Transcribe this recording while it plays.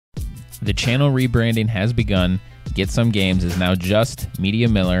The channel rebranding has begun. Get Some Games is now just Media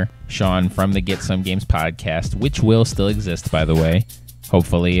Miller, Sean from the Get Some Games podcast, which will still exist, by the way.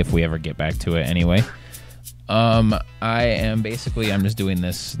 Hopefully, if we ever get back to it anyway. I'm just doing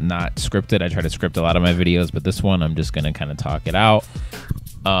this not scripted. I try to script a lot of my videos, but this one I'm just going to kind of talk it out.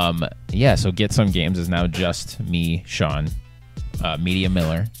 So Get Some Games is now just me, Sean. Media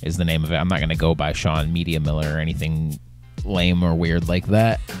Miller is the name of it. I'm not going to go by Sean Media Miller or anything lame or weird like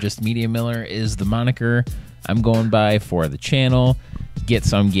that. Just Media Miller is the moniker I'm going by for the channel. Get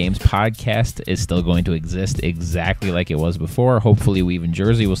Some Games podcast is still going to exist exactly like it was before. Hopefully Weave in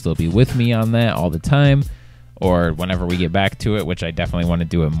Jersey will still be with me on that all the time, or whenever we get back to it, which I definitely want to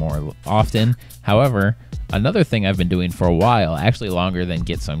do it more often. However, another thing I've been doing for a while, actually longer than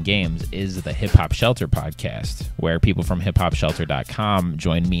Get Some Games, is the Hip Hop Shelter podcast, where people from hiphopshelter.com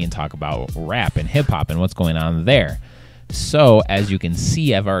join me and talk about rap and hip hop and what's going on there. So, as you can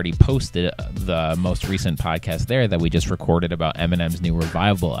see, I've already posted the most recent podcast there that we just recorded about Eminem's new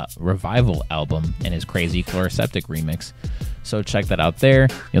Revival album and his Crazy Chloroseptic remix. So check that out there.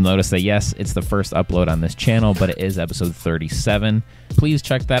 You'll notice that, yes, it's the first upload on this channel, but it is episode 37. Please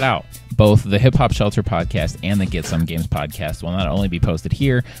check that out. Both the Hip Hop Shelter podcast and the Get Some Games podcast will not only be posted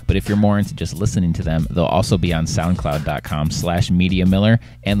here, but if you're more into just listening to them, they'll also be on soundcloud.com/Media Miller,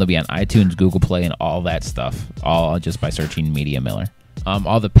 and they'll be on iTunes, Google Play, and all that stuff, all just by searching Media Miller.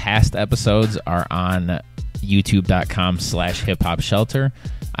 All the past episodes are on youtube.com/Hip Hop Shelter.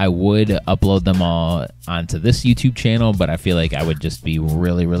 I would upload them all onto this YouTube channel, but I feel like I would just be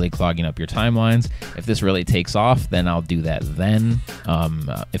really, really clogging up your timelines. If this really takes off, then I'll do that then.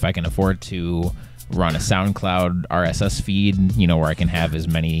 If I can afford to run a SoundCloud RSS feed, where I can have as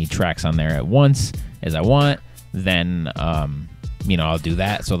many tracks on there at once as I want, then I'll do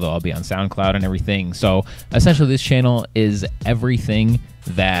that. So they'll all be on SoundCloud and everything. So essentially this channel is everything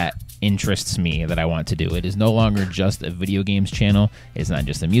that interests me that I want to do. It is no longer just a video games channel. It's not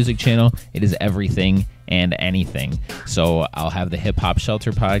just a music channel. It is everything and anything. So I'll have the Hip Hop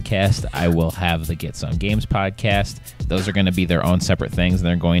Shelter podcast. I will have the Get Some Games podcast. Those are going to be their own separate things, and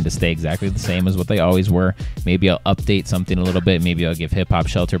they're going to stay exactly the same as what they always were. Maybe I'll update something a little bit. Maybe I'll give Hip Hop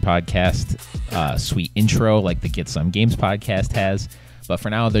Shelter podcast a sweet intro like the Get Some Games podcast has. But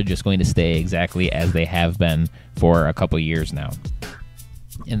for now, they're just going to stay exactly as they have been for a couple years now.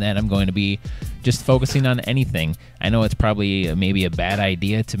 And then I'm going to be just focusing on anything. I know it's probably maybe a bad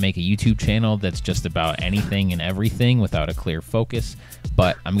idea to make a YouTube channel that's just about anything and everything without a clear focus,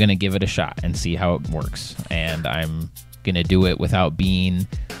 but I'm going to give it a shot and see how it works. And I'm going to do it without being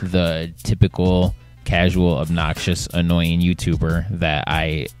the typical casual, obnoxious, annoying YouTuber that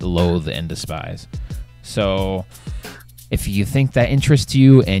I loathe and despise. So if you think that interests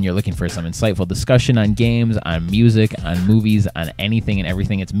you and you're looking for some insightful discussion on games, on music, on movies, on anything and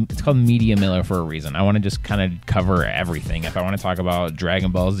everything, it's called Media Miller for a reason. I want to just kind of cover everything. If I want to talk about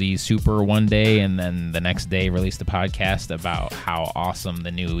Dragon Ball Z Super one day and then the next day release the podcast about how awesome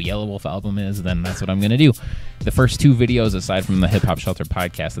the new Yellow Wolf album is, then that's what I'm going to do. The first two videos, aside from the Hip Hop Shelter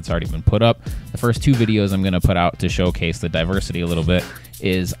podcast that's already been put up, the first two videos I'm going to put out to showcase the diversity a little bit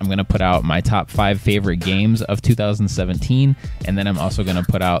is I'm going to put out my top 5 favorite games of 2017, and then I'm also going to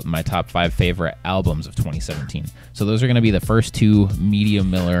put out my top 5 favorite albums of 2017. So those are going to be the first two Media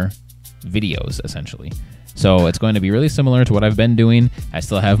Miller videos, essentially. So it's going to be really similar to what I've been doing. I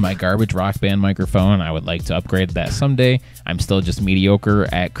still have my garbage Rock Band microphone. I would like to upgrade that someday. I'm still just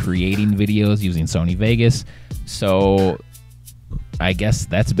mediocre at creating videos using Sony Vegas. So I guess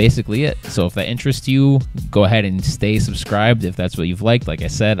that's basically it. So if that interests you, go ahead and stay subscribed if that's what you've liked. Like I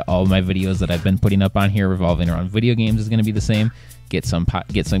said, all my videos that I've been putting up on here revolving around video games is going to be the same. Get Some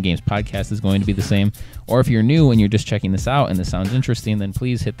Games podcast is going to be the same. Or if you're new and you're just checking this out and this sounds interesting, then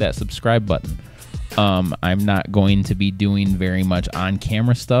please hit that subscribe button. I'm not going to be doing very much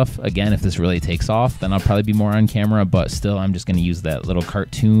on-camera stuff. Again, if this really takes off, then I'll probably be more on camera, but still I'm just going to use that little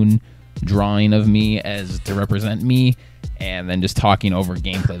cartoon drawing of me as to represent me, and then just talking over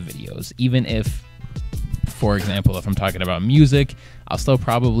gameplay videos. Even if, for example, if I'm talking about music, I'll still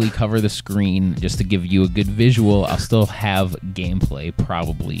probably cover the screen just to give you a good visual. I'll still have gameplay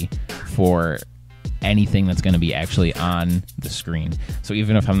probably for anything that's going to be actually on the screen. So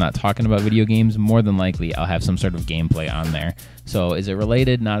even if I'm not talking about video games, more than likely I'll have some sort of gameplay on there. So is it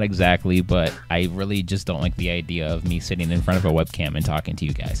related? Not exactly, but I really just don't like the idea of me sitting in front of a webcam and talking to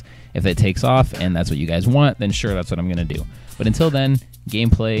you guys. If it takes off and that's what you guys want, then sure, that's what I'm going to do. But until then,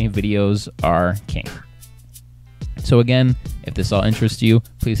 gameplay videos are king. So again, if this all interests you,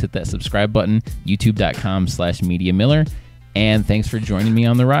 please hit that subscribe button, youtube.com/Media Miller. And thanks for joining me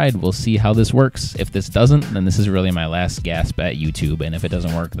on the ride. We'll see how this works. If this doesn't, then this is really my last gasp at YouTube. And if it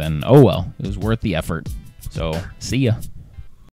doesn't work, then oh well, it was worth the effort. So see ya.